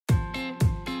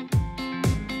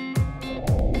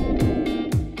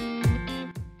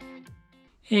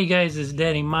Hey guys, it's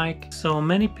Daddy Mike. So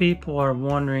many people are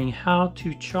wondering how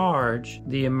to charge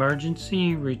the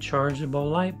emergency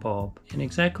rechargeable light bulb and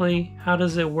exactly how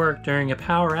does it work during a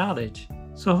power outage.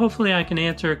 So hopefully I can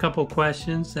answer a couple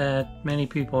questions that many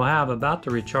people have about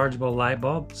the rechargeable light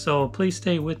bulb, so please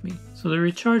stay with me. So the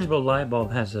rechargeable light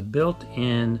bulb has a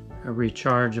built-in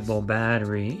rechargeable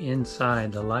battery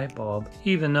inside the light bulb.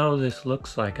 Even though this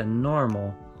looks like a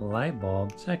normal light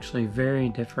bulb, it's actually very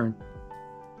different.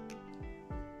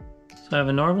 So I have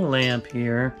a normal lamp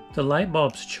here. The light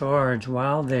bulbs charge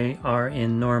while they are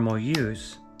in normal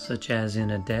use, such as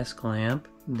in a desk lamp.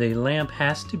 The lamp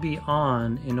has to be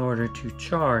on in order to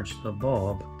charge the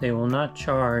bulb. They will not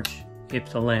charge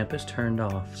if the lamp is turned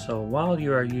off. So while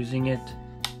you are using it,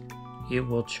 it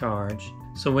will charge.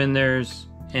 So when there's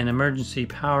an emergency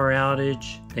power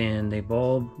outage, then the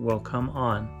bulb will come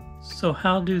on. So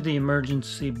how do the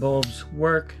emergency bulbs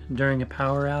work during a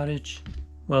power outage?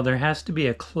 Well, there has to be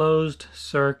a closed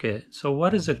circuit. So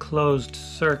what is a closed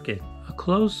circuit? A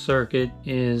closed circuit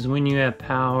is when you have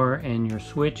power and your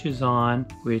switch is on,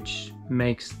 which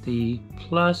makes the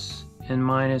plus and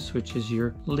minus, which is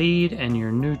your lead and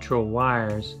your neutral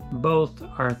wires, both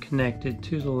are connected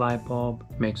to the light bulb,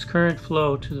 makes current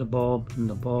flow to the bulb, and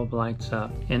the bulb lights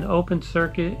up. An open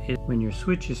circuit is when your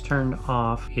switch is turned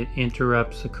off, it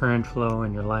interrupts the current flow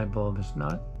and your light bulb does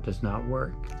not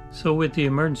work. So with the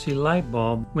emergency light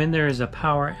bulb, when there is a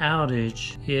power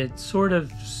outage, it sort of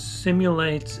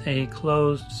simulates a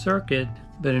closed circuit.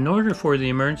 But in order for the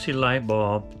emergency light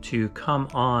bulb to come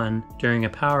on during a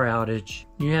power outage,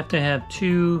 you have to have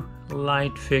two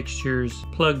light fixtures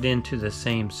plugged into the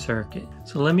same circuit.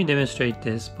 So let me demonstrate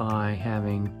this by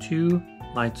having two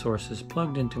light sources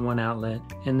plugged into one outlet,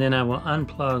 and then I will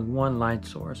unplug one light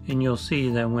source. And you'll see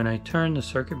that when I turn the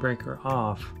circuit breaker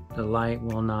off, the light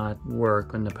will not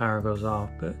work when the power goes off.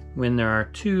 But when there are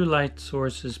two light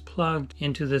sources plugged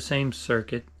into the same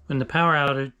circuit, when the power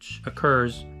outage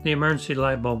occurs, the emergency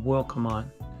light bulb will come on.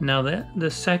 Now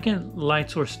the second light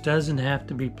source doesn't have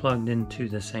to be plugged into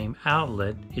the same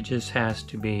outlet, it just has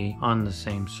to be on the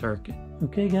same circuit.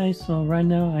 Okay guys, so right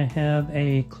now I have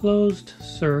a closed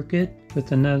circuit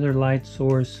with another light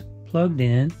source plugged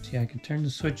in. See, I can turn the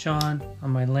switch on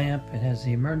my lamp. It has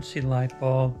the emergency light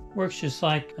bulb. Works just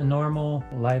like a normal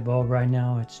light bulb right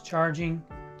now. It's charging.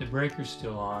 The breaker's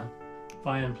still on. If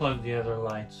I unplug the other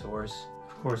light source,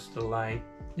 of course the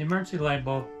emergency light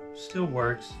bulb still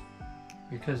works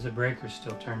because the breaker's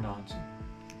still turned on. So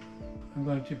I'm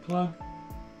going to plug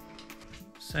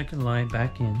second light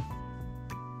back in.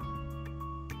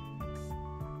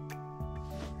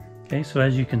 Okay, so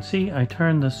as you can see, I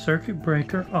turned the circuit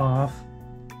breaker off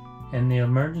and the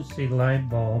emergency light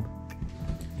bulb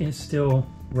is still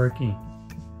working.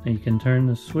 And you can turn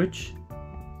the switch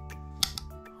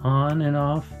on and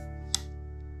off.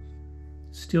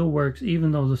 Still works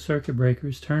even though the circuit breaker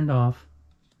is turned off.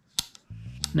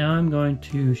 Now I'm going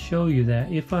to show you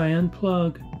that if I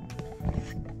unplug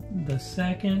the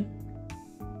second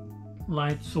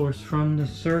light source from the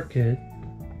circuit,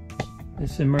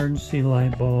 this emergency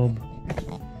light bulb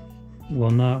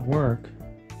will not work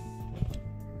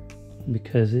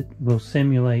because it will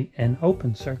simulate an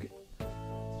open circuit.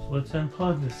 So let's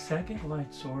unplug the second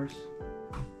light source,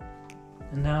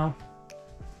 and now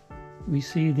we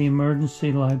see the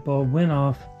emergency light bulb went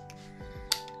off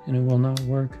and it will not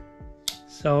work.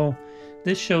 So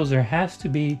this shows there has to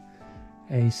be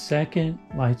a second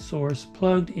light source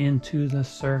plugged into the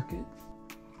circuit.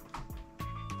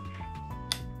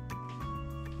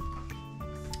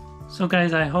 So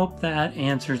guys, I hope that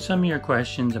answered some of your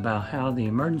questions about how the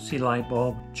emergency light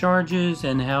bulb charges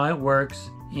and how it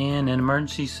works in an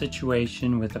emergency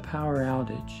situation with a power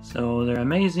outage. So they're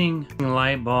amazing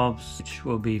light bulbs which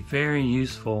will be very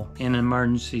useful in an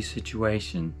emergency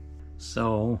situation.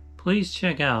 So please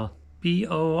check out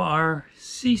BoRccdit,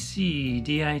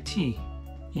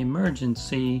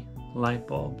 emergency light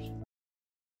bulbs.